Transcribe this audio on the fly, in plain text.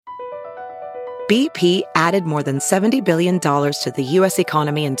BP added more than $70 billion to the U.S.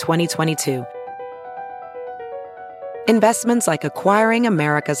 economy in 2022. Investments like acquiring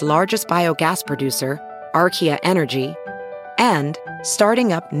America's largest biogas producer, Archaea Energy, and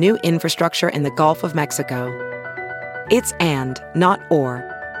starting up new infrastructure in the Gulf of Mexico. It's and, not or.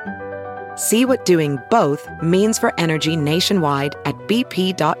 See what doing both means for energy nationwide at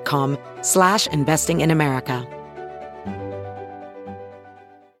bp.com/investing in America.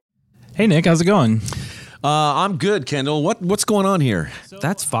 Hey, Nick, how's it going? I'm good, Kendall. What's going on here?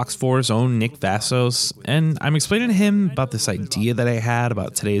 That's Fox 4's own Nick Vassos, and I'm explaining to him about this idea that I had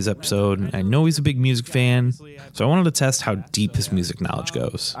about today's episode. I know he's a big music fan, so I wanted to test how deep his music knowledge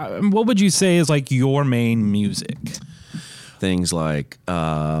goes. What would you say is like your main music? Things like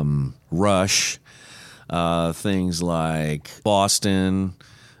Rush, things like Boston,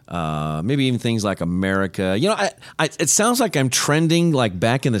 maybe even things like America. You know, it sounds like I'm trending like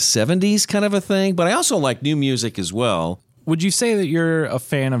back in the 70s kind of a thing, but I also like new music as well. Would you say that you're a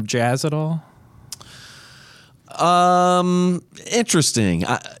fan of jazz at all? Interesting.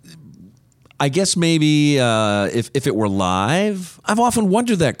 I guess maybe if it were live, I've often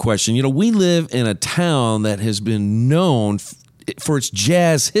wondered that question. You know, we live in a town that has been known for its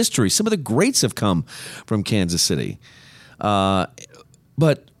jazz history. Some of the greats have come from Kansas City.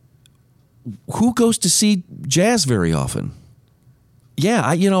 But who goes to see jazz very often? Yeah,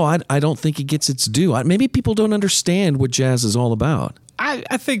 I don't think it gets its due. Maybe people don't understand what jazz is all about.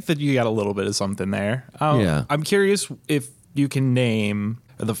 I think that you got a little bit of something there. Yeah. I'm curious if you can name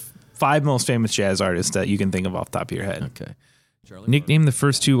the 5 most famous jazz artists that you can think of off the top of your head. Okay. Nick named the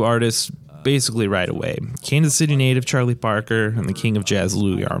first 2 artists basically right away. Kansas City native Charlie Parker and the king of jazz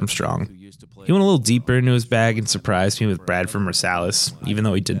Louis Armstrong. He went a little deeper into his bag and surprised me with Bradford Marsalis, even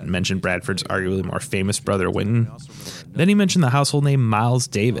though he didn't mention Bradford's arguably more famous brother Wynton. Then he mentioned the household name Miles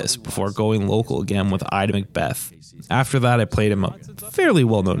Davis before going local again with Ida Macbeth. After that, I played him a fairly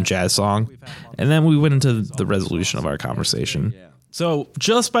well-known jazz song, and then we went into the resolution of our conversation. So,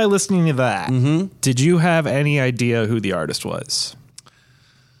 just by listening to that, did you have any idea who the artist was?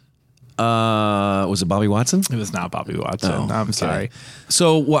 Was it Bobby Watson? It was not Bobby Watson. Oh, I'm sorry.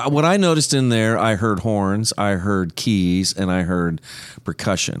 So what I noticed in there, I heard horns, I heard keys, and I heard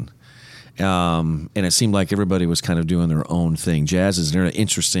percussion. And it seemed like everybody was kind of doing their own thing. Jazz is very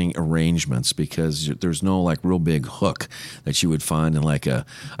interesting arrangements because there's no like real big hook that you would find in like a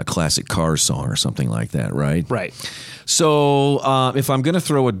classic Cars song or something like that, right? Right. So if I'm going to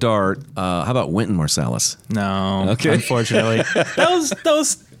throw a dart, how about Wynton Marsalis? No, Okay. Unfortunately.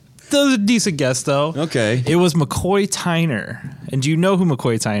 that was a decent guess, though. Okay. It was McCoy Tyner. And do you know who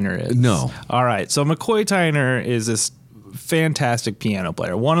McCoy Tyner is? No. All right. So McCoy Tyner is this fantastic piano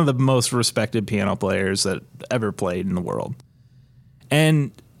player, one of the most respected piano players that ever played in the world.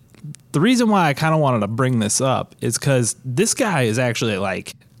 And the reason why I kind of wanted to bring this up is because this guy is actually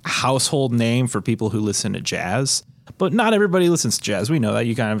like a household name for people who listen to jazz. But not everybody listens to jazz. We know that.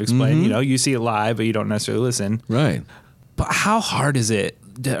 You kind of explained, you see it live, but you don't necessarily listen. Right. But how hard is it,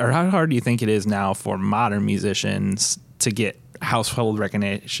 or how hard do you think it is now for modern musicians to get household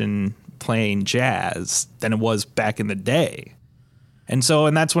recognition playing jazz than it was back in the day? And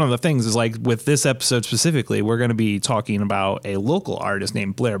that's one of the things is like with this episode specifically, we're going to be talking about a local artist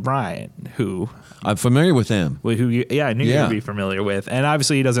named Blair Bryant, who I'm familiar with him. I knew you'd be familiar with. And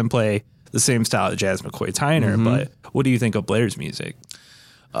obviously he doesn't play the same style of jazz McCoy Tyner, but what do you think of Blair's music?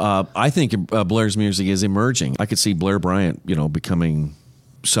 I think Blair's music is emerging. I could see Blair Bryant, becoming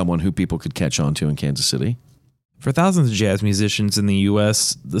someone who people could catch on to in Kansas City. For thousands of jazz musicians in the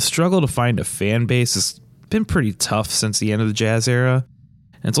U.S., the struggle to find a fan base has been pretty tough since the end of the jazz era,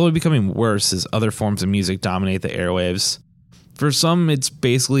 and it's only becoming worse as other forms of music dominate the airwaves. For some, it's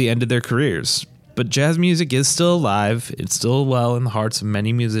basically ended their careers, but jazz music is still alive. It's still well in the hearts of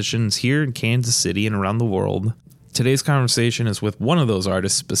many musicians here in Kansas City and around the world. Today's conversation is with one of those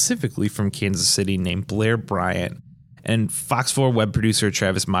artists specifically from Kansas City named Blair Bryant, and Fox 4 web producer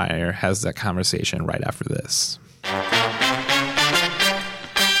Travis Meyer has that conversation right after this.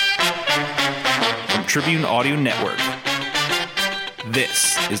 From Tribune Audio Network,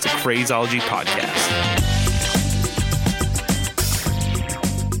 this is the Crazology Podcast.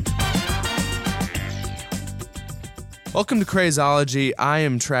 Welcome to Crazology. I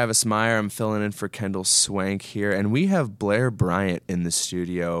am Travis Meyer. I'm filling in for Kendall Swank here, and we have Blair Bryant in the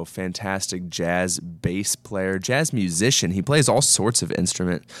studio. Fantastic jazz bass player, jazz musician. He plays all sorts of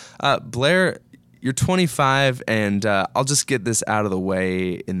instruments. Blair, you're 25, and I'll just get this out of the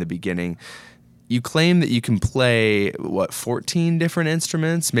way in the beginning. You claim that you can play, 14 different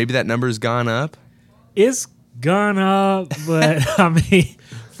instruments? Maybe that number's gone up? It's gone up, but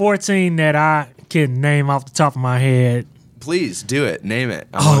 14 that I can name off the top of my head. Please do it. Name it.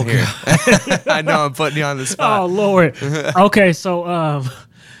 I want to hear it. I know I'm putting you on the spot. Oh, Lord. Okay, so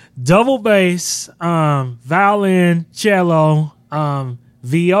double bass, violin, cello,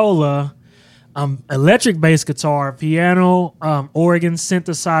 viola, electric bass guitar, piano, organ,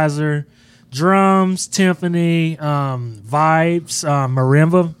 synthesizer, drums, timpani, vibes,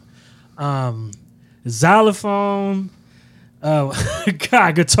 marimba, xylophone,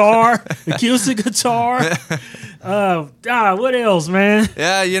 guitar, acoustic guitar. What else, man?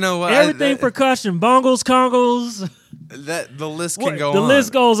 Yeah, you know what? Everything percussion, bongos, congos. The list can go on. The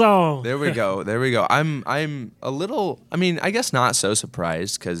list goes on. There we go. I'm a little. I mean, I guess not so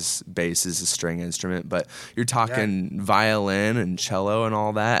surprised because bass is a string instrument, but you're talking violin and cello and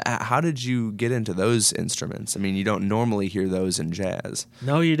all that. How did you get into those instruments? I mean, you don't normally hear those in jazz.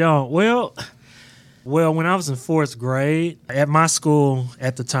 No, you don't. Well, when I was in 4th grade at my school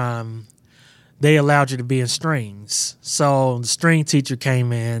at the time, they allowed you to be in strings. So the string teacher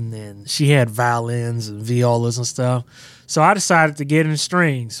came in and she had violins and violas and stuff. So I decided to get in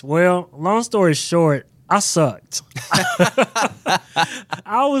strings. Well, long story short, I sucked.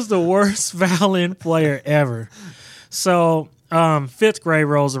 I was the worst violin player ever. So 5th grade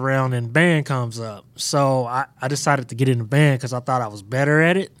rolls around and band comes up. So I decided to get in the band because I thought I was better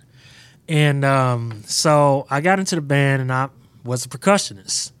at it. And so I got into the band and I was a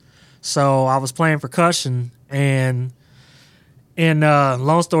percussionist. So I was playing percussion, and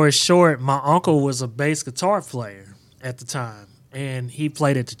long story short, my uncle was a bass guitar player at the time, and he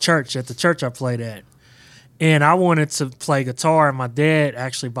played at the church I played at. And I wanted to play guitar, and my dad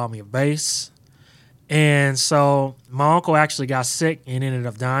actually bought me a bass. And so my uncle actually got sick and ended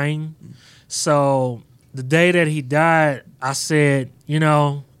up dying. So the day that he died, I said, I'm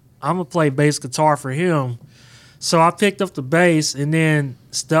going to play bass guitar for him. So I picked up the bass, and then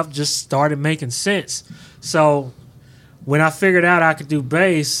stuff just started making sense. So when I figured out I could do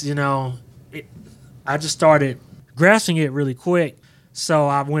bass, I just started grasping it really quick. So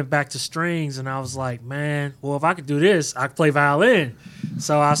I went back to strings, and I was like, man, well, if I could do this, I could play violin.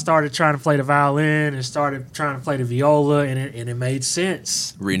 So I started trying to play the violin and started trying to play the viola, and it made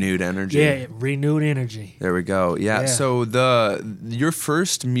sense. Renewed energy. Yeah, renewed energy. There we go. Yeah. So your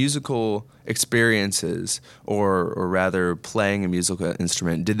first musical experiences, or rather playing a musical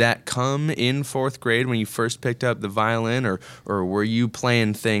instrument, did that come in 4th grade when you first picked up the violin, or were you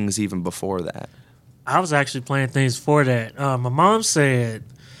playing things even before that? I was actually playing things before that. My mom said,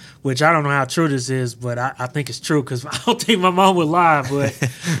 which I don't know how true this is, but I think it's true because I don't think my mom would lie, but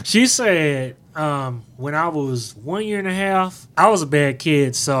she said when I was 1 year and a half, I was a bad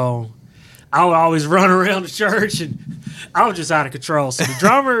kid, so I would always run around the church, and I was just out of control. So the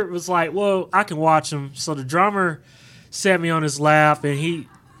drummer was like, well, I can watch him. So the drummer sat me on his lap, and he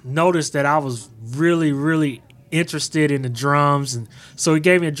noticed that I was really, really interested in the drums. And so he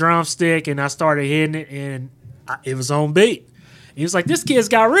gave me a drumstick, and I started hitting it, and it was on beat. He was like, this kid's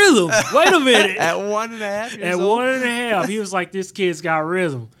got rhythm. Wait a minute. At 1.5 years At old? 1.5, he was like, this kid's got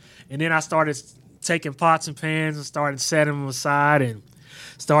rhythm. And then I started taking pots and pans and started setting them aside and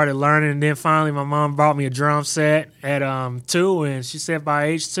started learning. And then finally my mom brought me a drum set at 2, and she said by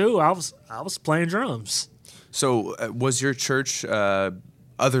age 2 I was playing drums. So was your church,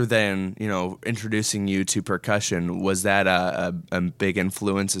 other than introducing you to percussion, was that a big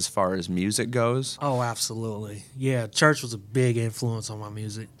influence as far as music goes? Oh, absolutely. Yeah, church was a big influence on my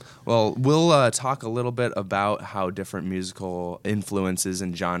music. Well, we'll talk a little bit about how different musical influences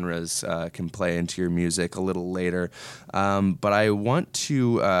and genres can play into your music a little later. But I want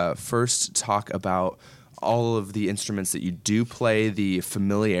to first talk about all of the instruments that you do play, the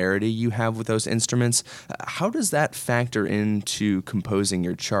familiarity you have with those instruments. How does that factor into composing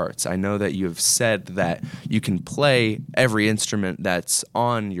your charts? I know that you have said that you can play every instrument that's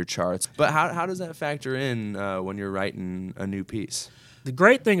on your charts, but how does that factor in when you're writing a new piece? The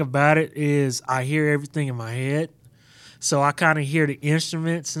great thing about it is I hear everything in my head, so I kind of hear the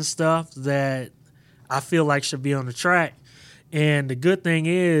instruments and stuff that I feel like should be on the track. And the good thing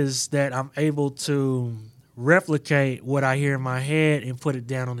is that I'm able to replicate what I hear in my head and put it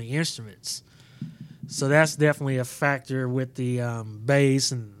down on the instruments. So that's definitely a factor with the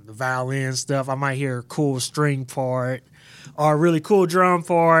bass and the violin stuff. I might hear a cool string part or a really cool drum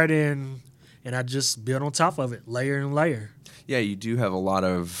part, and I just build on top of it, layer and layer. Yeah, you do have a lot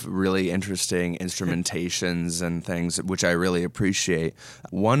of really interesting instrumentations and things, which I really appreciate.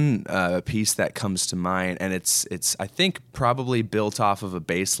 One piece that comes to mind, and it's I think probably built off of a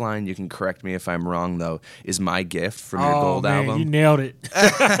bass line. You can correct me if I'm wrong, though. Is "My Gift" from your Gold album? You nailed it.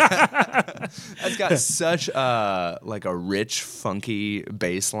 That's got such a rich, funky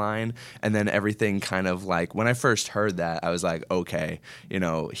bass line, and then everything kind of like when I first heard that, I was like, okay,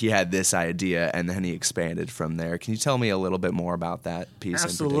 he had this idea, and then he expanded from there. Can you tell me a little bit more about that piece?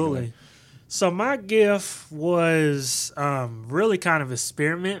 Absolutely. So "My Gift" was really kind of an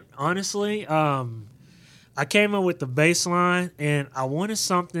experiment, honestly. I came up with the bass line, and I wanted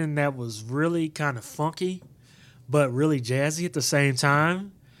something that was really kind of funky, but really jazzy at the same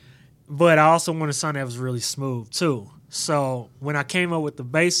time. But I also wanted something that was really smooth, too. So when I came up with the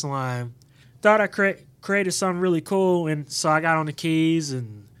bass line, thought I created something really cool, and so I got on the keys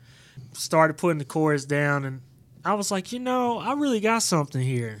and started putting the chords down, and I was like, I really got something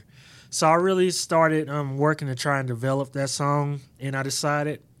here. So I really started working to try and develop that song, and I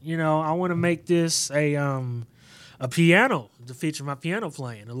decided, I want to make this a piano to feature my piano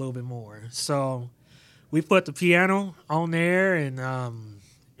playing a little bit more. So we put the piano on there and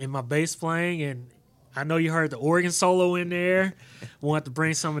my bass playing, and I know you heard the organ solo in there. Want to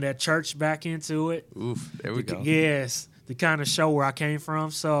bring some of that church back into it. Oof, there we go. Yes, to kind of show where I came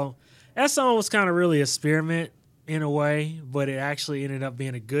from. So that song was kind of really an experiment in a way, but it actually ended up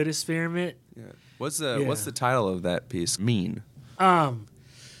being a good experiment. Yeah. What's the title of that piece mean?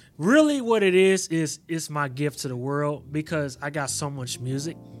 Really what it is it's my gift to the world, because I got so much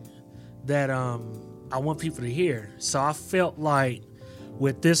music that I want people to hear. So I felt like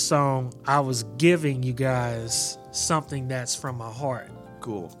with this song, I was giving you guys something that's from my heart.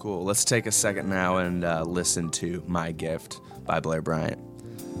 Cool. Let's take a second now and listen to "My Gift" by Blair Bryant.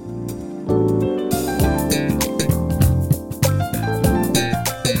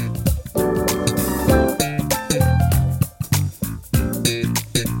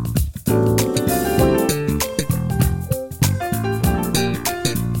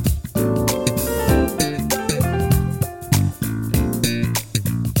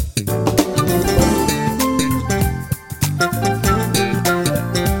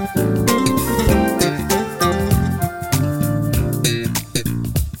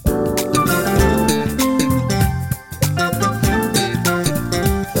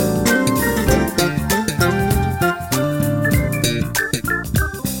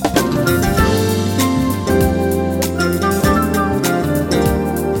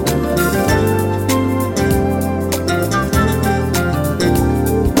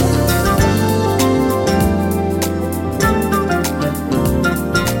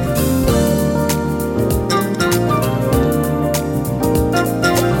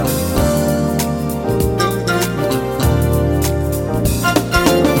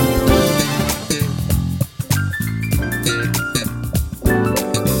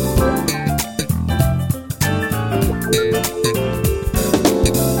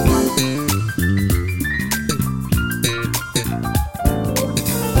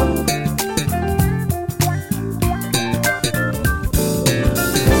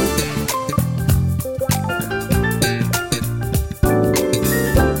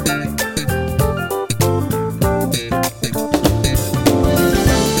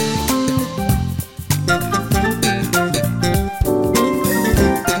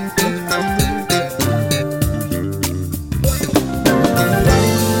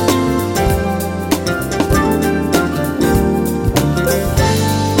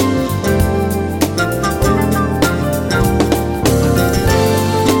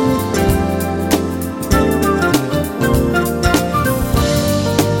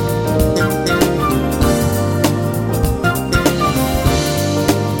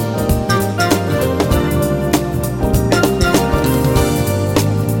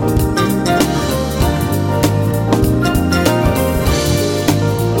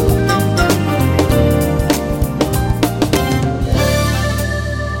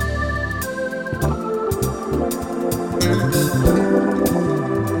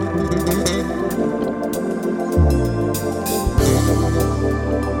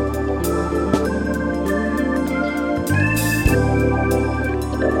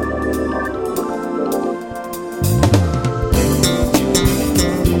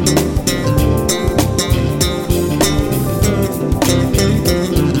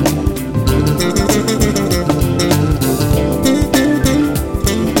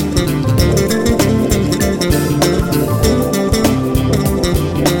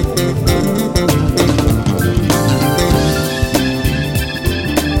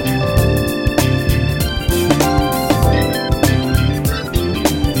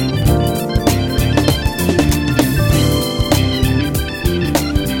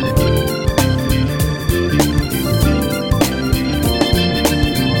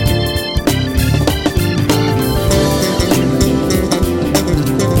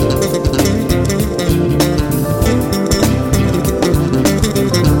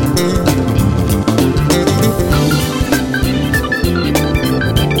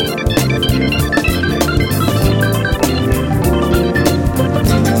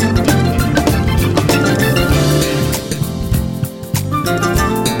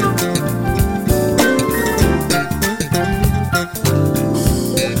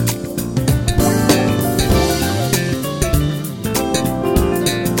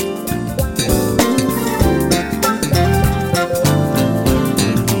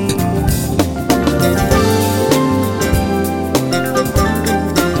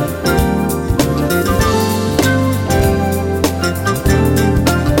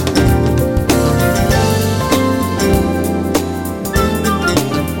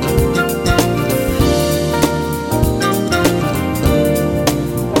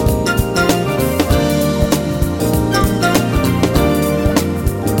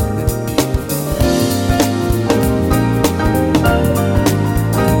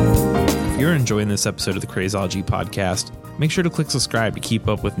 Enjoying this episode of the Crazology podcast, make sure to click subscribe to keep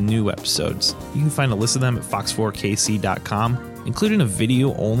up with new episodes. You can find a list of them at fox4kc.com, including a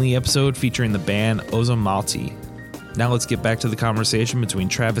video-only episode featuring the band Ozomalty. Now let's get back to the conversation between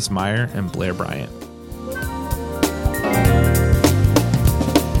Travis Meyer and Blair Bryant.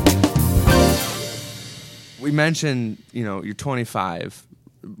 We mentioned, you're 25.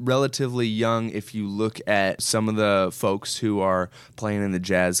 Relatively young if you look at some of the folks who are playing in the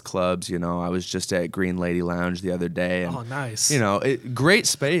jazz clubs. I was just at Green Lady Lounge the other day. And, nice. Great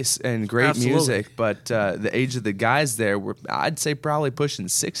space and great Absolutely. Music, but the age of the guys there were, I'd say, probably pushing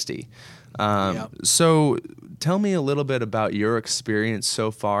 60. Yep. So tell me a little bit about your experience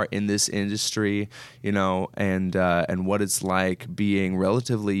so far in this industry, and what it's like being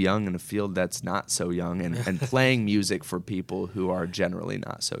relatively young in a field that's not so young and playing music for people who are generally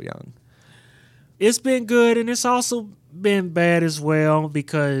not so young. It's been good, and it's also been bad as well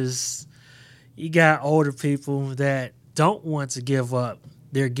because you got older people that don't want to give up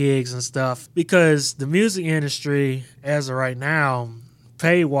their gigs and stuff because the music industry, as of right now,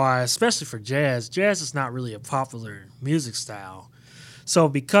 pay-wise, especially for jazz is not really a popular music style. So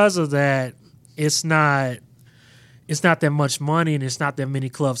because of that, it's not that much money and it's not that many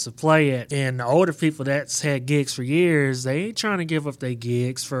clubs to play at. And the older people that's had gigs for years, they ain't trying to give up their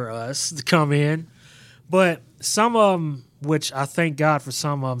gigs for us to come in. But some of them, which I thank God for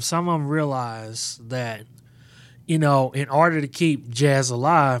some of them realize that, in order to keep jazz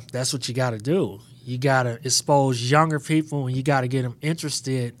alive, that's what you got to do. You got to expose younger people and you got to get them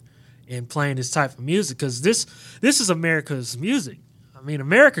interested in playing this type of music because this is America's music. I mean,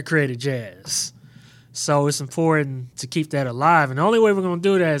 America created jazz. So it's important to keep that alive. And the only way we're going to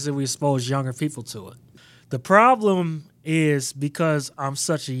do that is if we expose younger people to it. The problem is because I'm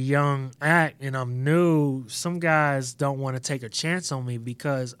such a young act and I'm new, some guys don't want to take a chance on me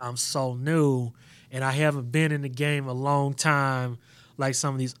because I'm so new and I haven't been in the game a long time like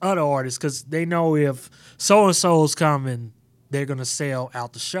some of these other artists, because they know if so-and-so's coming, they're going to sell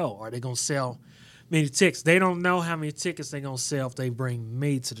out the show, or they're going to sell many tickets. They don't know how many tickets they're going to sell if they bring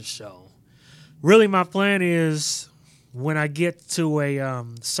me to the show. Really, my plan is when I get to a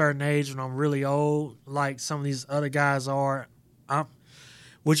certain age, when I'm really old, like some of these other guys are,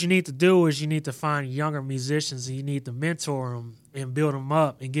 what you need to do is you need to find younger musicians, and you need to mentor them and build them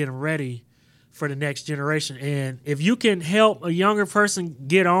up and get them ready for the next generation. And if you can help a younger person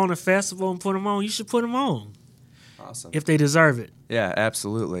get on a festival and put them on, you should put them on. Awesome. If they deserve it. Yeah,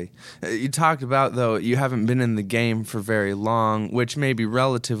 absolutely. You talked about, though, you haven't been in the game for very long, which may be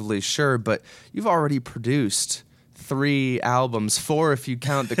relatively sure, but you've already produced 3 albums, 4 if you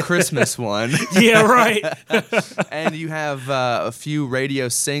count the Christmas one. Yeah, right. And you have a few radio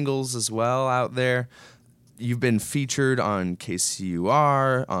singles as well out there. You've been featured on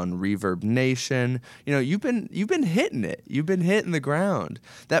KCUR, on Reverb Nation. You've been hitting it. You've been hitting the ground.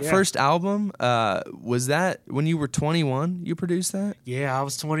 That first album, was that when you were 21? You produced that? Yeah, I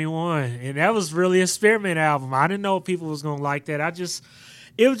was 21, and that was really a experiment album. I didn't know people was gonna like that.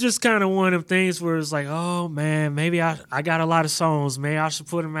 It was just kind of one of them things where it's like, oh man, maybe I got a lot of songs. Maybe I should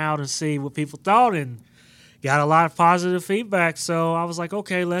put them out and see what people thought, and got a lot of positive feedback. So I was like,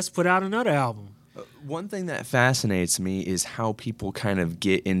 okay, let's put out another album. One thing that fascinates me is how people kind of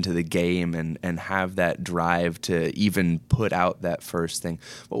get into the game and have that drive to even put out that first thing.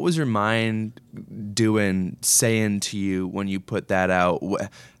 What was your mind saying to you when you put that out?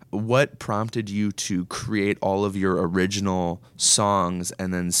 What prompted you to create all of your original songs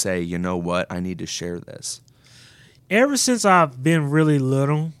and then say, you know what, I need to share this? Ever since I've been really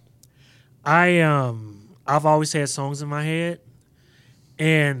little, I've always had songs in my head,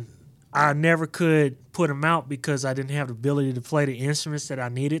 and I never could put them out because I didn't have the ability to play the instruments that I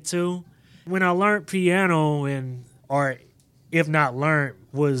needed to. When I learned piano, or if not learned,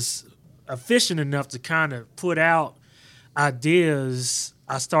 was efficient enough to kind of put out ideas,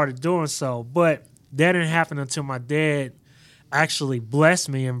 I started doing so. But that didn't happen until my dad actually blessed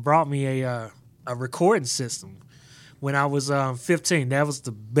me and brought me a recording system when I was 15. That was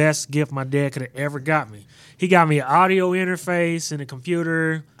the best gift my dad could have ever got me. He got me an audio interface and a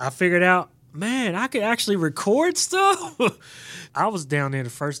computer. I figured out, man, I could actually record stuff. I was down there the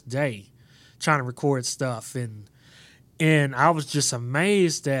first day trying to record stuff, and I was just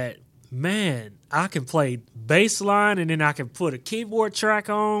amazed that, man, I can play bass line and then I can put a keyboard track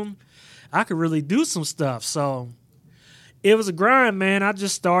on. I could really do some stuff. So it was a grind, man. I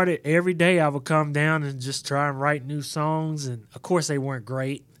just started every day. I would come down and just try and write new songs. And, of course, they weren't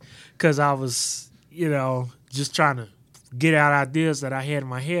great because I was, just trying to get out ideas that I had in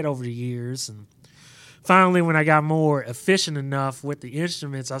my head over the years. And finally, when I got more efficient enough with the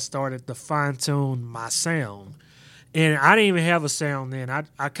instruments, I started to fine-tune my sound. And I didn't even have a sound then.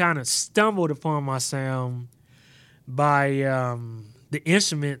 I kind of stumbled upon my sound by the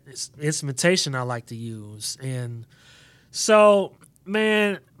instrumentation I like to use. And so,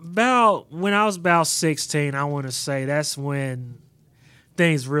 man, when I was about 16, I want to say that's when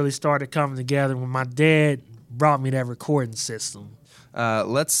things really started coming together, when my dad brought me that recording system.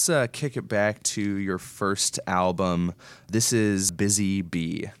 Let's kick it back to your first album. This is Busy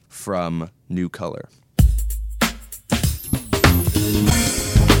Bee from New Color.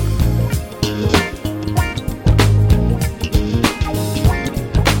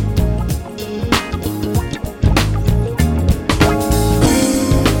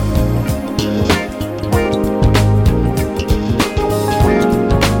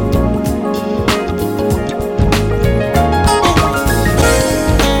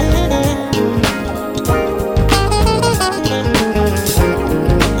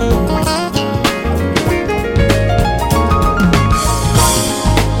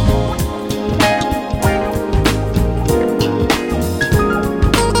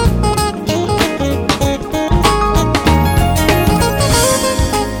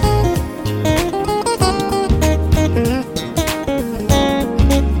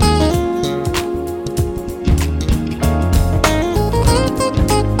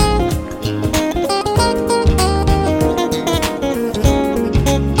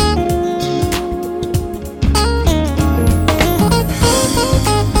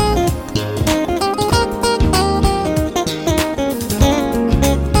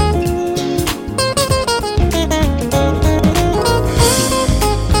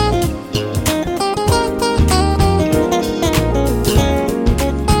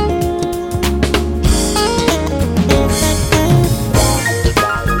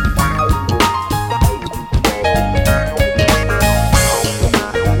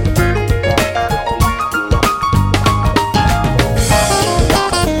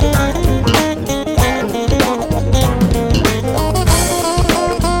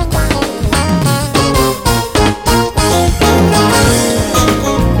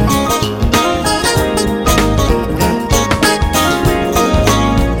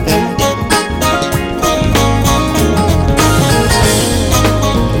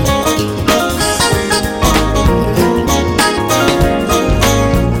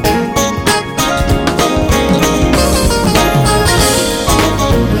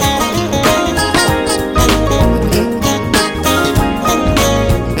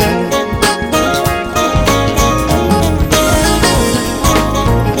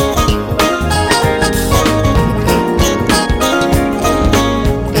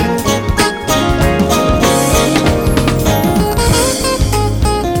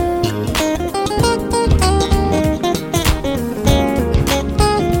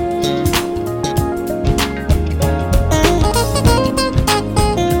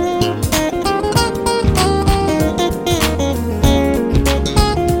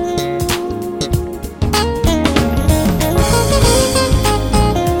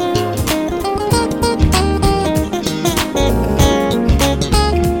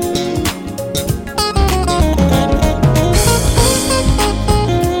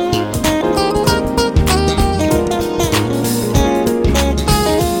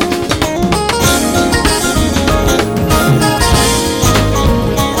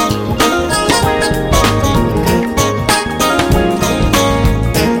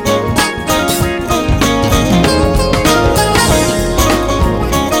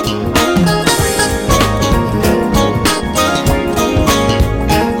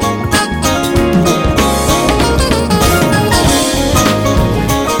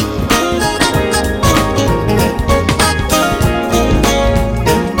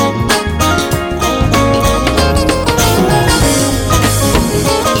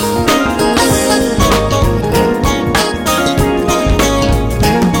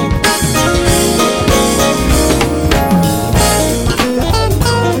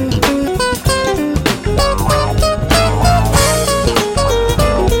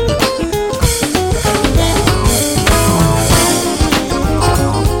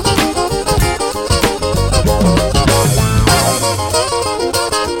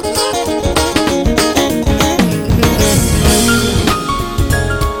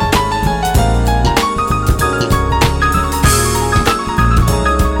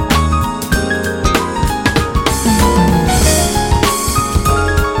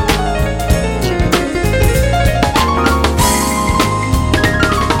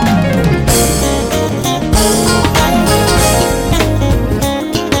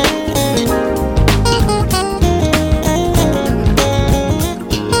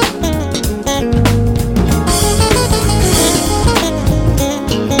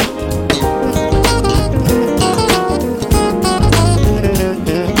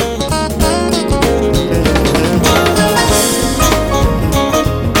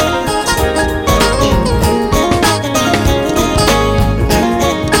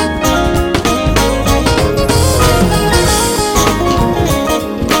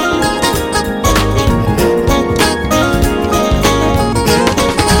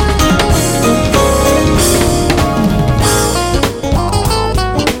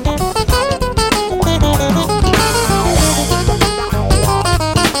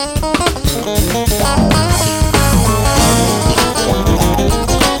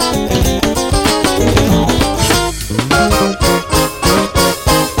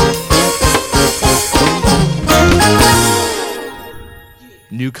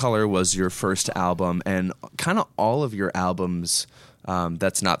 Color was your first album, and kind of all of your albums,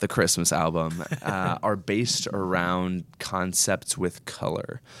 that's not the Christmas album, are based around concepts with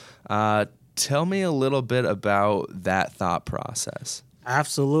color. Tell me a little bit about that thought process.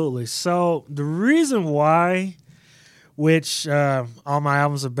 Absolutely. So the reason why, which all my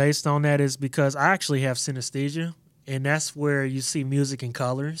albums are based on that, is because I actually have synesthesia, and that's where you see music in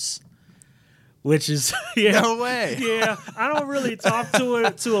colors. Which is No way. Yeah, I don't really talk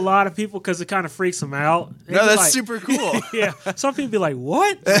to a lot of people because it kind of freaks them out. No, that's super cool. Yeah, some people be like,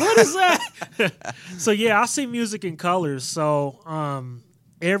 "What? What is that?" So yeah, I see music in colors. So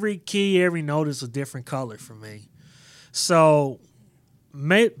every key, every note is a different color for me. So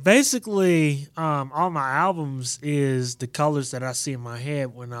basically, all my albums is the colors that I see in my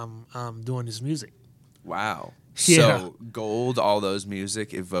head when I'm doing this music. Wow. Yeah. So gold, all those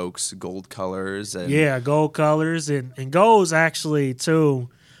music evokes gold colors. And Yeah, gold colors. And Gold's actually, too,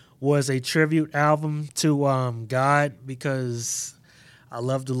 was a tribute album to God because I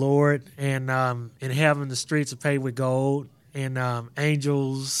love the Lord. And in heaven, the streets are paved with gold and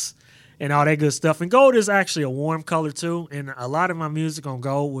angels and all that good stuff. And gold is actually a warm color, too. And a lot of my music on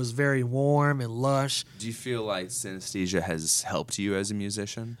Gold was very warm and lush. Do you feel like synesthesia has helped you as a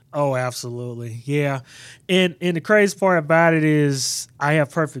musician? Oh, absolutely. Yeah. And the crazy part about it is I have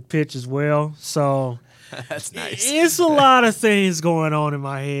perfect pitch as well. So That's nice. it's a lot of things going on in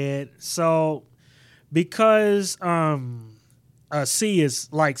my head. So because C is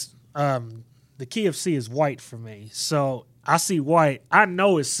like the key of C is white for me. So I see white. I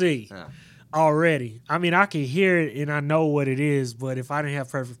know it's C already. I mean, I can hear it and I know what it is, but if I didn't have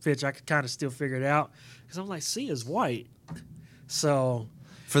perfect pitch, I could kind of still figure it out because I'm like, C is white. So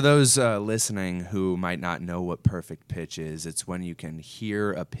For those listening who might not know what perfect pitch is, it's when you can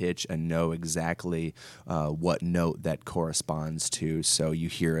hear a pitch and know exactly what note that corresponds to. So you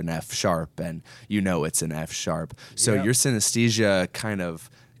hear an F sharp and you know it's an F sharp. So Yep. your synesthesia kind of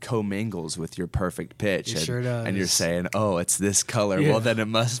commingles with your perfect pitch. It and, sure does. And you're saying, oh, it's this color. Yeah. Well, then it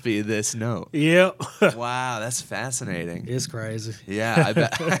must be this note. Yep. Wow, that's fascinating. It's crazy. Yeah, I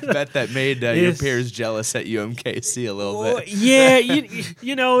bet that made your peers jealous at UMKC a little bit. Yeah,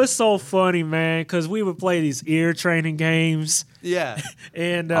 you know, it's so funny, man, because we would play these ear training games, Yeah.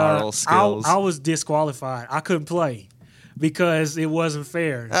 and Aural skills. I was disqualified. I couldn't play because it wasn't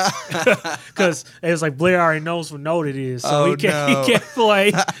fair. Because it was like Blair already knows what note it is, so Oh, he can't no. he can't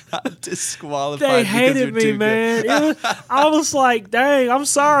play. Disqualified. They because hated you're me, too man. good. I was like, dang, I'm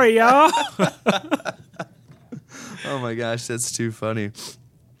sorry, y'all. Oh my gosh, that's too funny.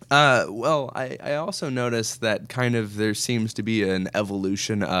 Well, I also noticed that kind of there seems to be an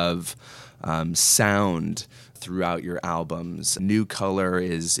evolution of sound throughout your albums. New Color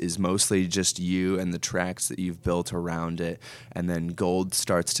is mostly just you and the tracks that you've built around it, and then Gold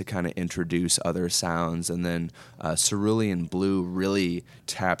starts to kind of introduce other sounds, and then Cerulean Blue really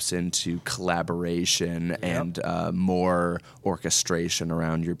taps into collaboration and more orchestration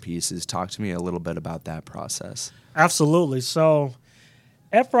around your pieces. Talk to me a little bit about that process. Absolutely. So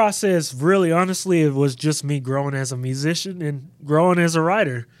that process, really, honestly, it was just me growing as a musician and growing as a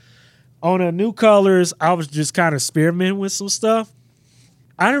writer. On New Colors, I was just kind of experimenting with some stuff.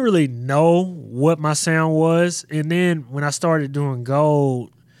 I didn't really know what my sound was. And then when I started doing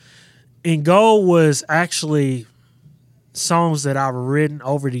Gold, and Gold was actually songs that I've written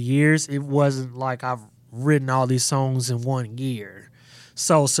over the years. It wasn't like I've written all these songs in 1 year.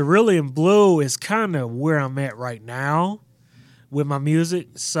 So Cerulean Blue is kind of where I'm at right now with my music.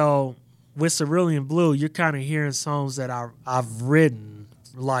 So with Cerulean Blue, you're kind of hearing songs that I've written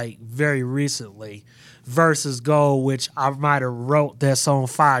like very recently versus Gold, which I might have wrote that song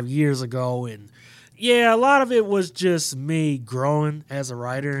 5 years ago. And yeah, a lot of it was just me growing as a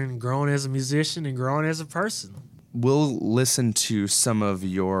writer and growing as a musician and growing as a person. We'll listen to some of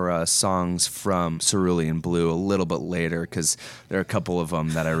your songs from Cerulean Blue a little bit later because there are a couple of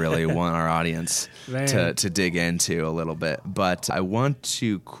them that I really want our audience to dig into a little bit. But I want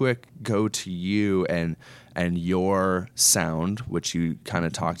to go to you and your sound, which you kind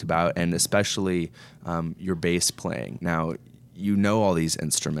of talked about, and especially your bass playing. Now, you know all these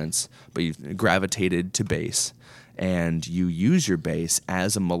instruments, but you've gravitated to bass, and you use your bass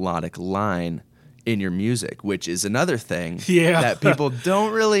as a melodic line in your music, which is another thing that people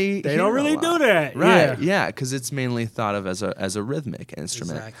don't really They don't really do that. Right, yeah, because it's mainly thought of as a rhythmic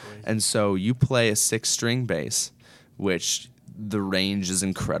instrument. Exactly. And so you play a 6-string bass, which the range is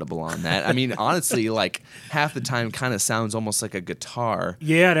incredible on that. I mean, honestly, like half the time kind of sounds almost like a guitar.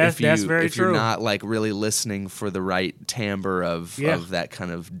 Yeah, that's very if true. you're not like really listening for the right timbre of that kind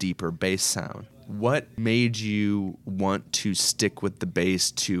of deeper bass sound. What made you want to stick with the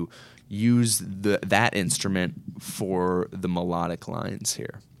bass to use that instrument for the melodic lines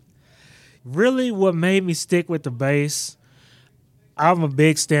here? Really, what made me stick with the bass, I'm a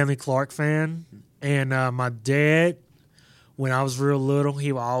big Stanley Clarke fan, and my dad, when I was real little,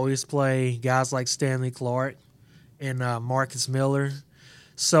 he would always play guys like Stanley Clarke and Marcus Miller.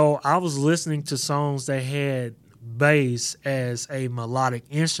 So I was listening to songs that had bass as a melodic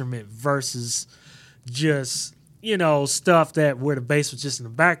instrument versus just, stuff that where the bass was just in the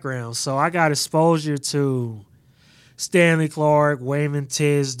background. So I got exposure to Stanley Clarke, Wayman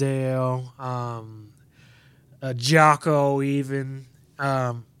Tisdale, Jocko even,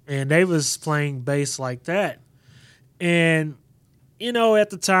 and they was playing bass like that. And, at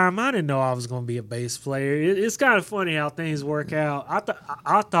the time, I didn't know I was going to be a bass player. It's kind of funny how things work out. I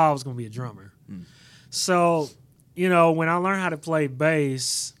thought I was going to be a drummer. So, when I learned how to play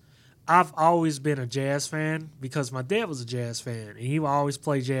bass, I've always been a jazz fan because my dad was a jazz fan, and he would always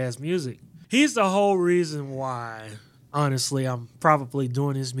play jazz music. He's the whole reason why, honestly, I'm probably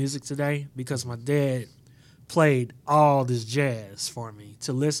doing this music today, because my dad played all this jazz for me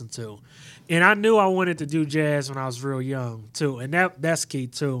to listen to. And I knew I wanted to do jazz when I was real young, too. And that's key,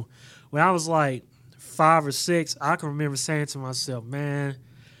 too. When I was like 5 or 6, I can remember saying to myself, man,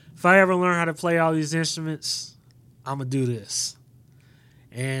 if I ever learn how to play all these instruments, I'm going to do this.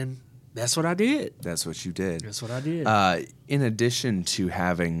 And that's what I did. That's what you did. That's what I did. In addition to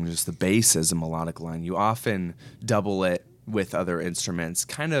having just the bass as a melodic line, you often double it with other instruments,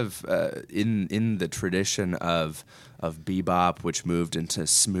 kind of in the tradition of bebop, which moved into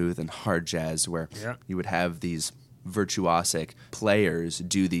smooth and hard jazz, where you would have these virtuosic players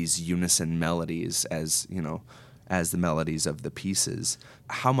do these unison melodies as the melodies of the pieces.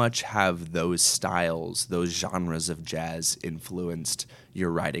 How much have those styles, those genres of jazz influenced your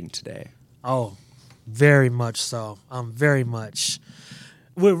writing today? Oh, very much so. Very much.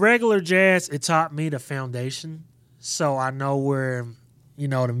 With regular jazz, it taught me the foundation, so I know where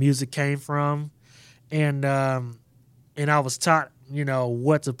the music came from, and I was taught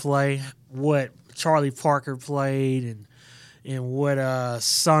what to play, what Charlie Parker played, and what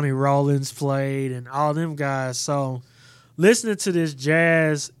Sonny Rollins played, and all them guys. So listening to this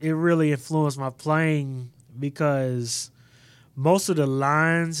jazz, it really influenced my playing, because most of the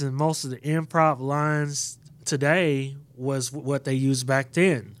lines and most of the improv lines today was what they used back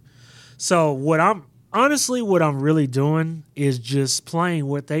then. So what I'm really doing is just playing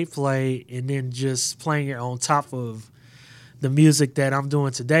what they play, and then just playing it on top of the music that I'm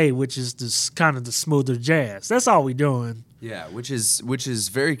doing today, which is this kind of the smoother jazz. That's all we're doing. Yeah, which is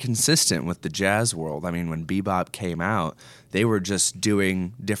very consistent with the jazz world. I mean, when bebop came out, they were just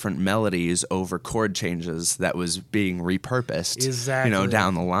doing different melodies over chord changes that was being repurposed,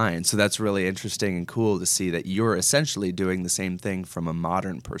 down the line. So that's really interesting and cool to see that you're essentially doing the same thing from a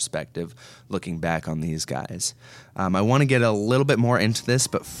modern perspective, looking back on these guys. I want to get a little bit more into this,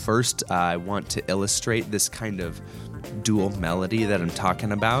 but first I want to illustrate this kind of dual melody that I'm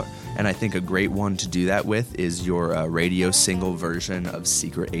talking about, and I think a great one to do that with is your radio single version of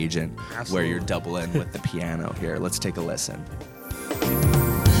Secret Agent. Absolutely. Where you're doubling with the piano here. Let's take a listen.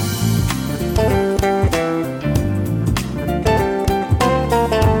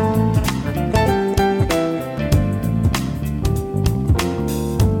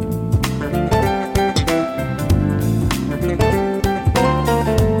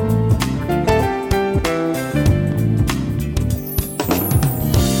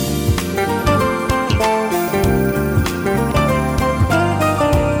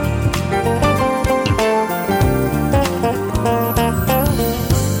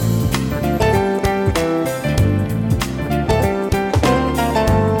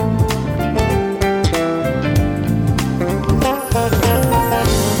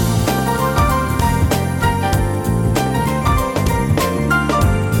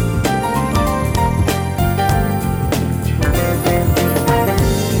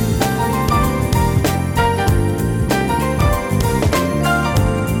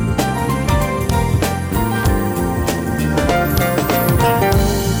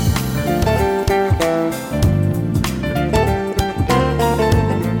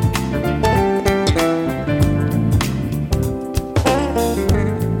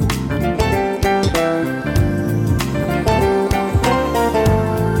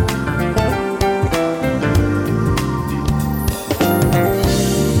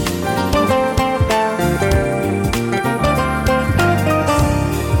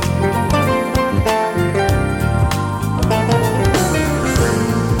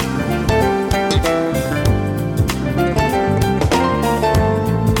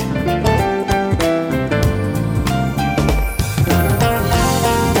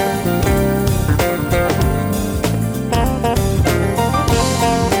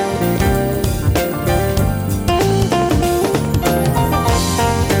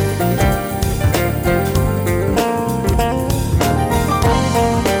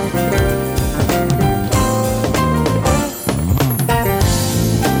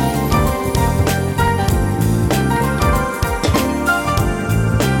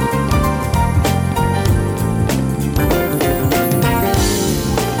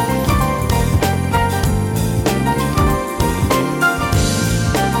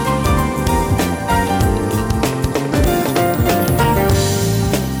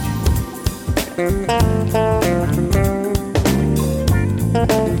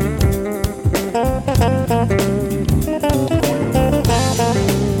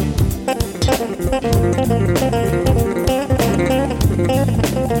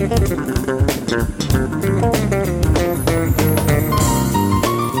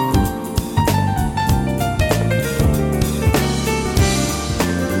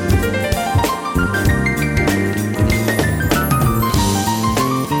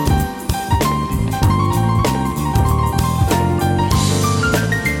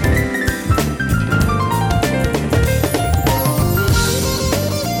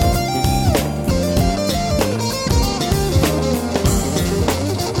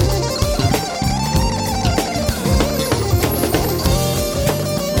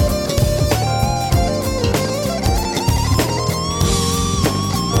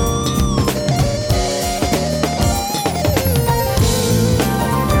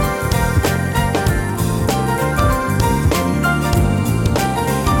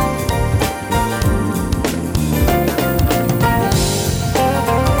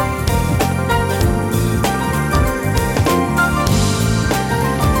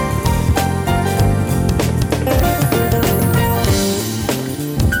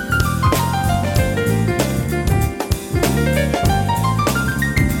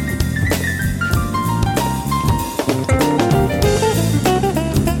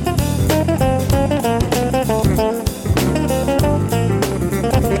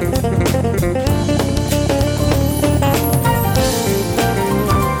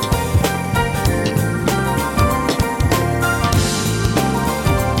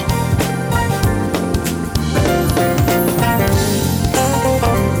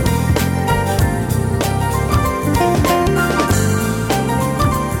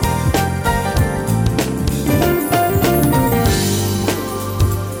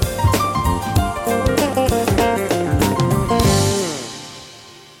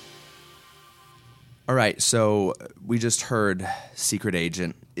 so we just heard Secret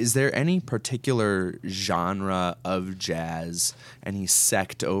Agent. Is there any particular genre of jazz, any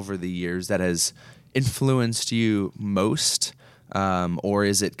sect over the years that has influenced you most? Or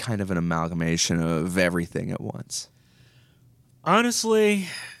is it kind of an amalgamation of everything at once? Honestly,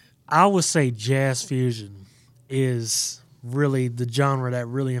 I would say jazz fusion is really the genre that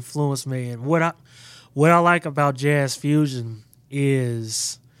really influenced me. And what I like about jazz fusion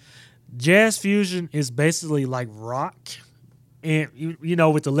is basically like rock. And, you know,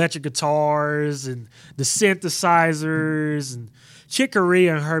 with electric guitars and the synthesizers, and Chick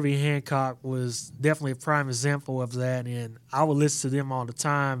Corea and Herbie Hancock was definitely a prime example of that. And I would listen to them all the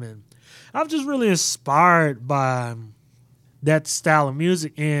time. And I'm just really inspired by that style of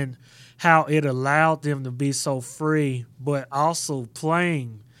music and how it allowed them to be so free, but also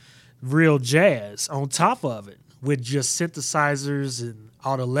playing real jazz on top of it with just synthesizers and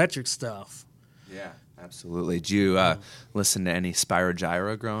all the electric stuff. Yeah, absolutely. Did you listen to any Spyro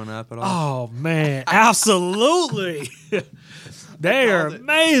Gyra growing up at all? Oh, man, absolutely. They are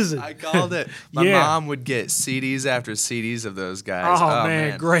amazing. I called it. My mom would get CDs after CDs of those guys. Oh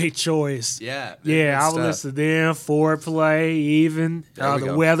man, great choice. Yeah. I would listen to them, Foreplay, even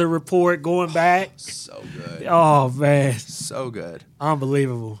the Weather Report going back. So good. Oh, man. So good.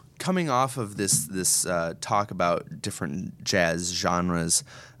 Unbelievable. Coming off of this talk about different jazz genres,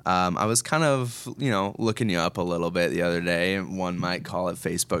 I was kind of, looking you up a little bit the other day. One might call it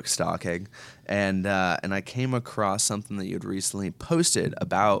Facebook stalking. And I came across something that you had recently posted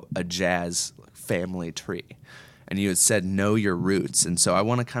about a jazz family tree. And you had said, know your roots. And so I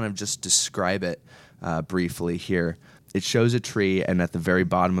want to kind of just describe it briefly here. It shows a tree, and at the very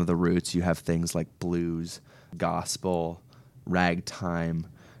bottom of the roots, you have things like blues, gospel, ragtime.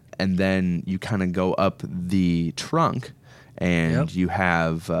 And then you kind of go up the trunk, and you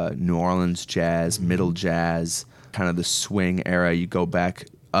have New Orleans jazz, middle jazz, kind of the swing era. You go back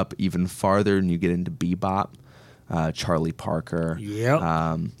up even farther, and you get into bebop, Charlie Parker,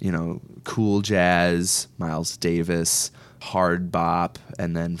 cool jazz, Miles Davis, hard bop,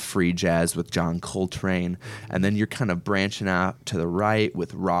 and then free jazz with John Coltrane. And then you're kind of branching out to the right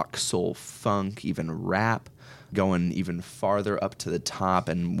with rock, soul, funk, even rap, going even farther up to the top,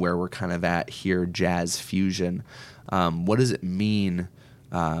 and where we're kind of at here, jazz fusion. What does it mean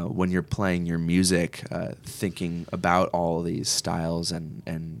when you're playing your music, thinking about all these styles,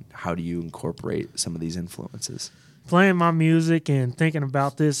 and how do you incorporate some of these influences? Playing my music and thinking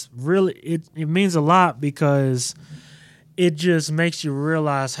about this, really, it means a lot, because it just makes you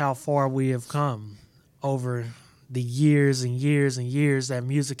realize how far we have come over the years and years and years that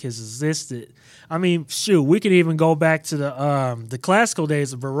music has existed. I mean, shoot, we could even go back to the classical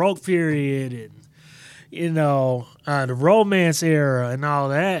days, the Baroque period, and the Romance era, and all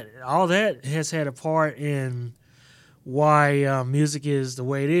that. All that has had a part in why music is the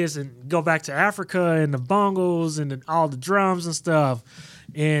way it is. And go back to Africa and the bongos and all the drums and stuff.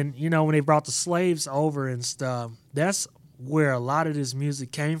 And when they brought the slaves over and stuff, that's where a lot of this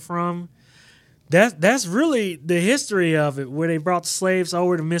music came from. That's really the history of it, where they brought the slaves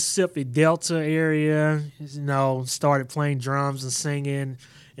over to Mississippi Delta area, started playing drums and singing,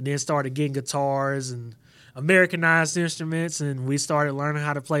 and then started getting guitars and Americanized instruments, and we started learning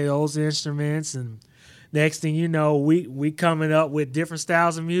how to play those instruments. And next thing you know, we coming up with different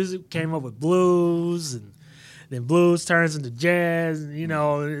styles of music, came up with blues, and then blues turns into jazz, and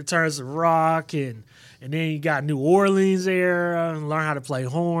it turns to rock, and then you got New Orleans era, and learn how to play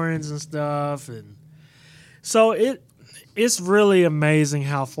horns and stuff. And so it's really amazing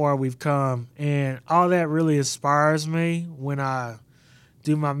how far we've come, and all that really inspires me when I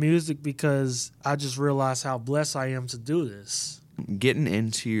do my music, because I just realize how blessed I am to do this. Getting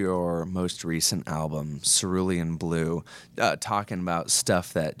into your most recent album, Cerulean Blue, talking about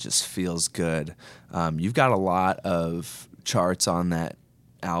stuff that just feels good. You've got a lot of charts on that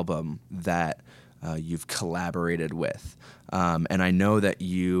album that you've collaborated with. And I know that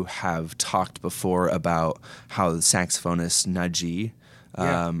you have talked before about how the saxophonist Naji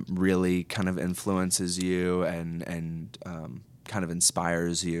really kind of influences you and kind of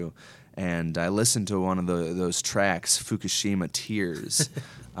inspires you. And I listened to one of those tracks, Fukushima Tears.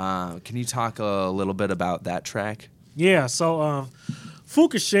 Can you talk a little bit about that track? Yeah, so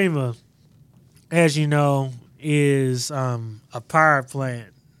Fukushima, as you know, is a power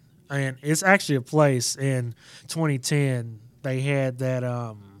plant. And it's actually a place. In 2010, they had that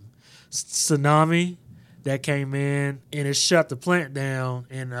tsunami that came in, and it shut the plant down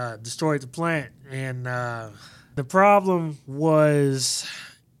and destroyed the plant. And the problem was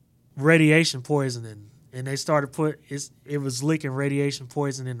radiation poisoning, and they started it was leaking radiation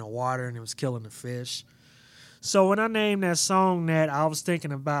poison in the water, and it was killing the fish. So when I named that song that, I was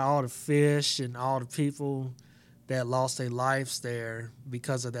thinking about all the fish and all the people that lost their lives there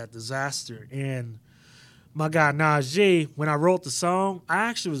because of that disaster. And my guy Najee, when I wrote the song, I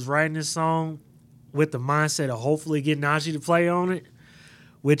actually was writing this song with the mindset of hopefully getting Najee to play on it,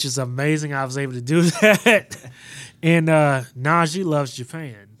 which is amazing. I was able to do that. And Najee loves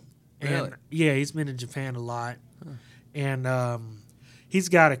Japan. Really? And yeah, he's been in Japan a lot. And he's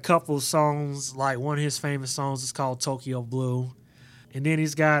got a couple of songs, like one of his famous songs is called Tokyo Blue. And then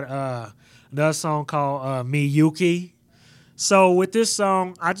he's got another song called Miyuki. So with this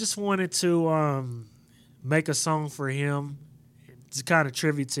song, I just wanted to make a song for him to kind of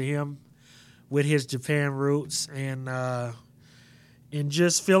tribute to him with his Japan roots and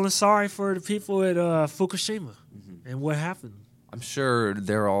just feeling sorry for the people at Fukushima and what happened. I'm sure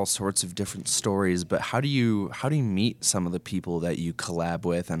there are all sorts of different stories, but how do you meet some of the people that you collab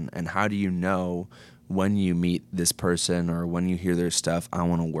with, and how do you know when you meet this person or when you hear their stuff, I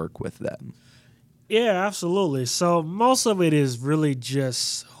want to work with them? Yeah, absolutely. So most of it is really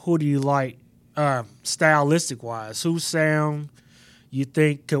just who do you like stylistic wise, whose sound you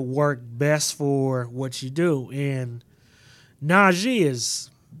think could work best for what you do. And Najee is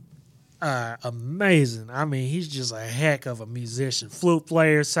amazing. I mean, he's just a heck of a musician, flute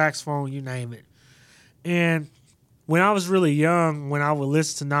player, saxophone, you name it. And when I was really young, when I would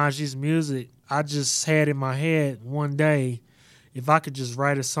listen to Najee's music, I just had in my head one day, if I could just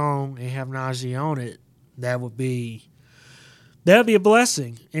write a song and have Najee on it, that'd be a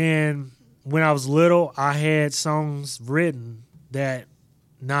blessing. And when I was little, I had songs written that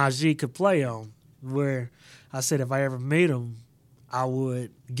Najee could play on, where I said if I ever meet him, I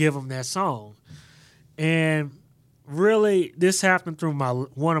would give him that song. And really, this happened through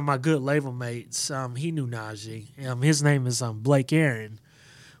one of my good label mates. He knew Najee. His name is Blair Bryant.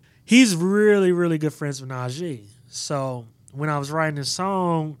 He's really, really good friends with Najee. So when I was writing this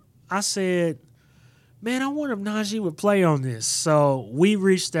song, I said, man, I wonder if Najee would play on this. So we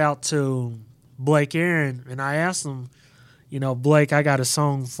reached out to Blake Aaron, and I asked him, Blake, I got a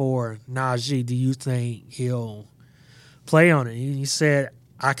song for Najee. Do you think he'll play on it? And he said,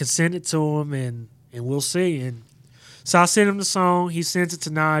 I can send it to him, and we'll see. And so I sent him the song. He sent it to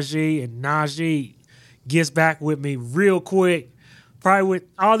Najee, and Najee gets back with me real quick.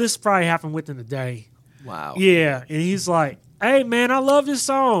 All this probably happened within a day. Wow. Yeah, and he's like, hey, man, I love this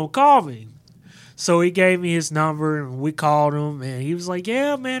song. Call me. So he gave me his number, and we called him, and he was like,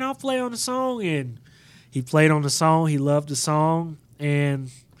 yeah, man, I'll play on the song. And he played on the song. He loved the song,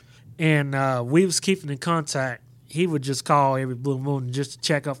 and we was keeping in contact. He would just call every blue moon just to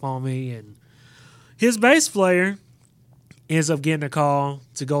check up on me. And his bass player ends up getting a call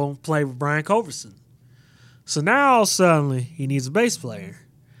to go play with Brian Culverson. So now suddenly he needs a bass player.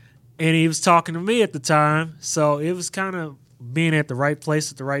 And he was talking to me at the time, so it was kind of being at the right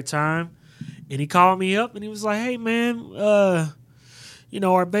place at the right time. And he called me up, and he was like, hey, man,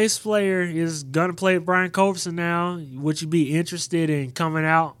 our bass player is going to play with Brian Culverson now. Would you be interested in coming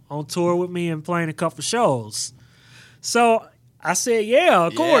out on tour with me and playing a couple shows? So I said, yeah,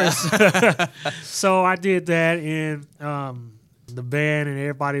 of course. So I did that, and the band and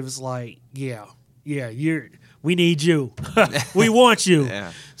everybody was like, yeah, we need you. We want you.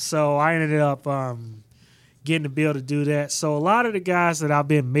 Yeah. So I ended up getting the bill to do that. So a lot of the guys that I've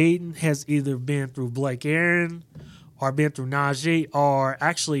been meeting has either been through Blake Aaron or been through Najee or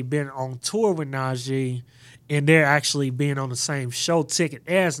actually been on tour with Najee, and they're actually being on the same show ticket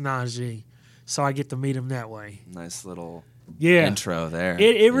as Najee. So I get to meet him that way. Nice little Yeah. intro there.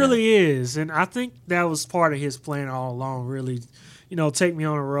 It really is. And I think that was part of his plan all along, really, take me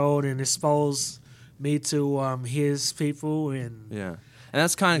on the road and expose me to his people. And Yeah. And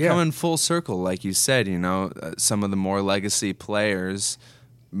that's kind of coming full circle, like you said, some of the more legacy players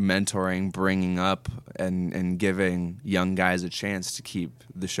mentoring, bringing up, and giving young guys a chance to keep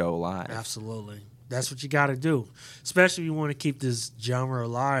the show alive. Absolutely. That's what you got to do, especially if you want to keep this genre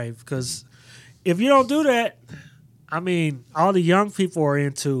alive. Because if you don't do that, I mean, all the young people are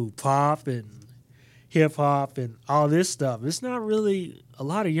into pop and hip-hop and all this stuff. It's not really a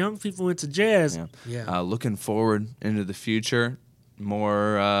lot of young people into jazz. Yeah. Looking forward into the future,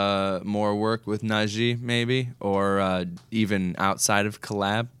 more work with Najee maybe, or even outside of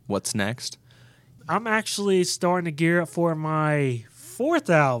collab. What's next? I'm actually starting to gear up for my 4th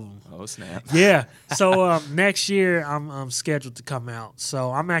album. Oh, snap. Yeah. So next year I'm scheduled to come out.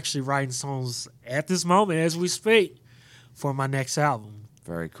 So I'm actually writing songs at this moment as we speak for my next album.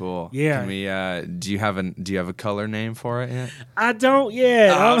 Very cool. Yeah. Can we? Do you have a color name for it yet? I don't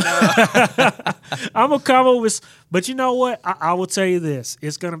yet. I'm gonna come up with, but you know what? I will tell you this: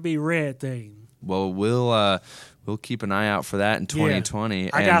 it's gonna be red theme. Well, we'll keep an eye out for that in 2020. Yeah.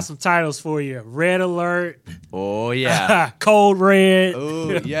 I got some titles for you. Red Alert. Oh yeah. Cold Red.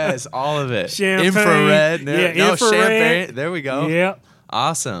 Oh yes, all of it. Champagne. Infrared. Infrared. Champagne. There we go. Yep.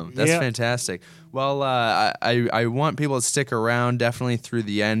 Awesome. That's fantastic. Well, I want people to stick around definitely through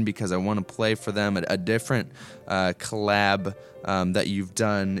the end because I want to play for them a different collab that you've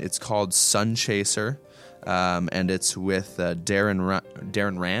done. It's called Sun Chaser, and it's with Darren Run.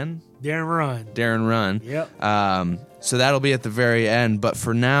 Darren Run. Yep. So that'll be at the very end. But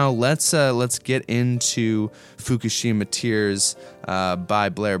for now, let's get into Fukushima Tears by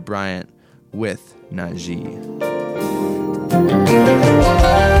Blair Bryant with Najee.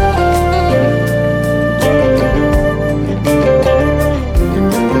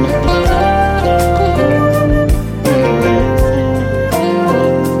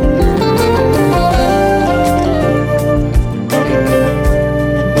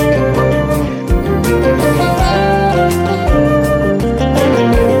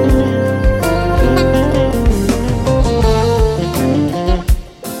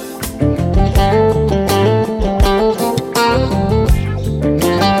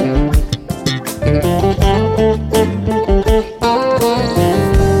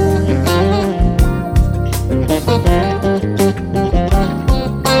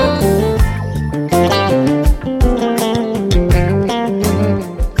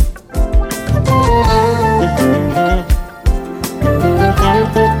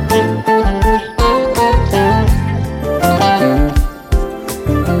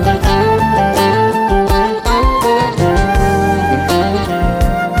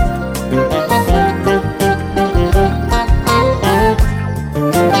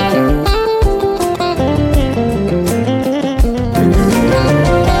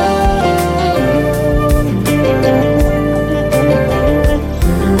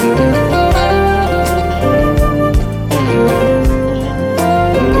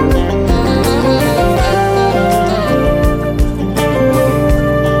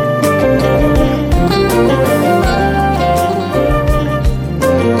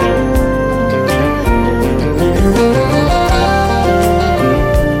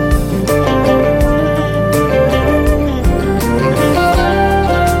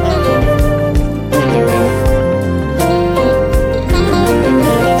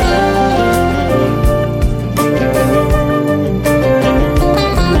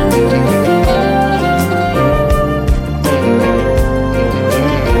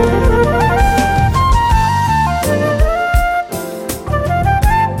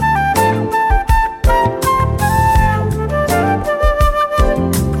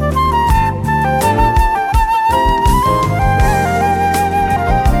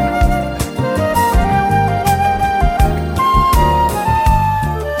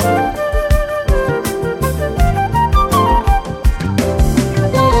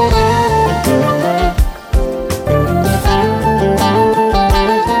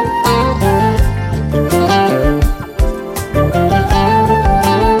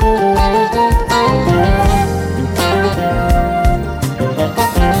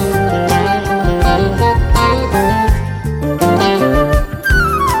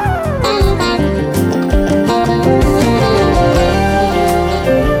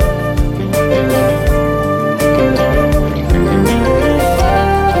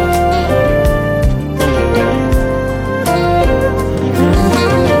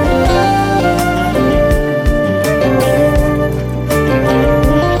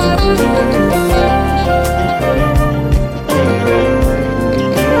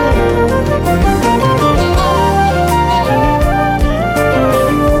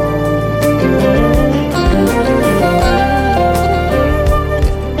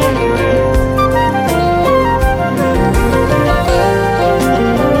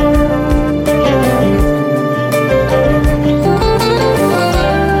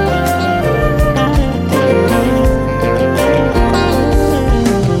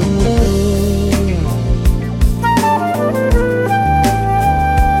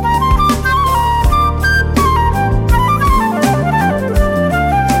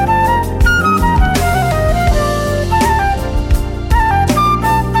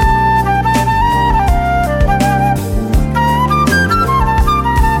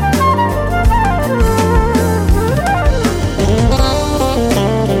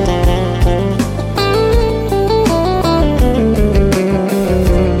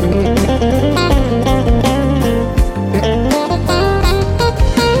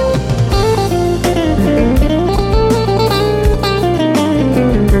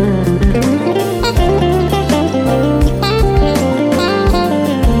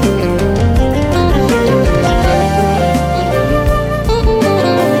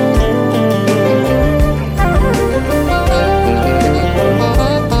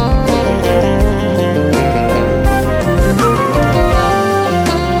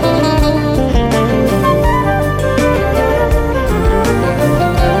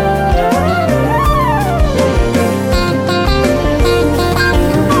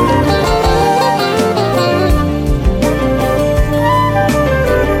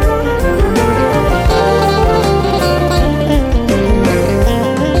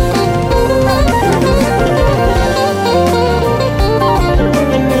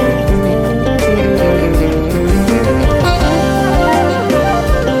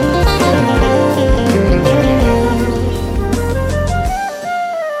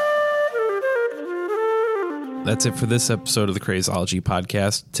 That's it for this episode of the Crazology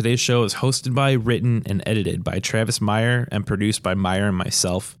podcast. Today's show is hosted by, written, and edited by Travis Meyer and produced by Meyer and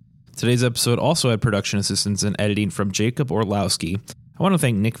myself. Today's episode also had production assistance and editing from Jacob Orlowski. I want to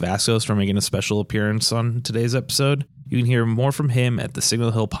thank Nick Vasquez for making a special appearance on today's episode. You can hear more from him at the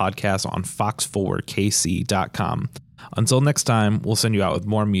Signal Hill podcast on fox4kc.com. Until next time, we'll send you out with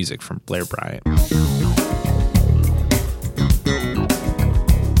more music from Blair Bryant.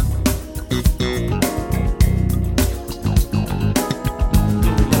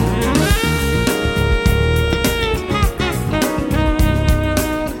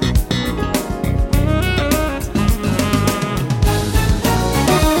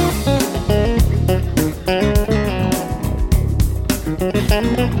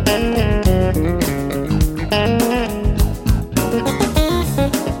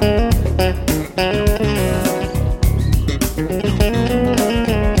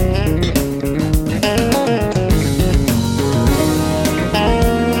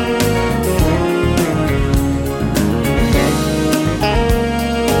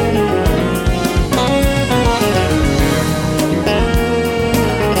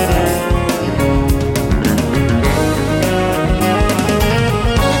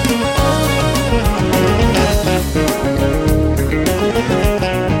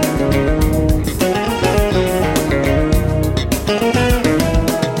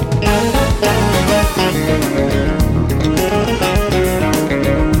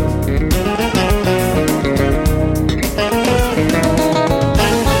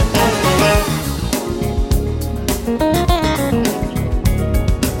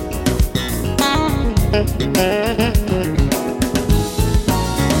 Thank you.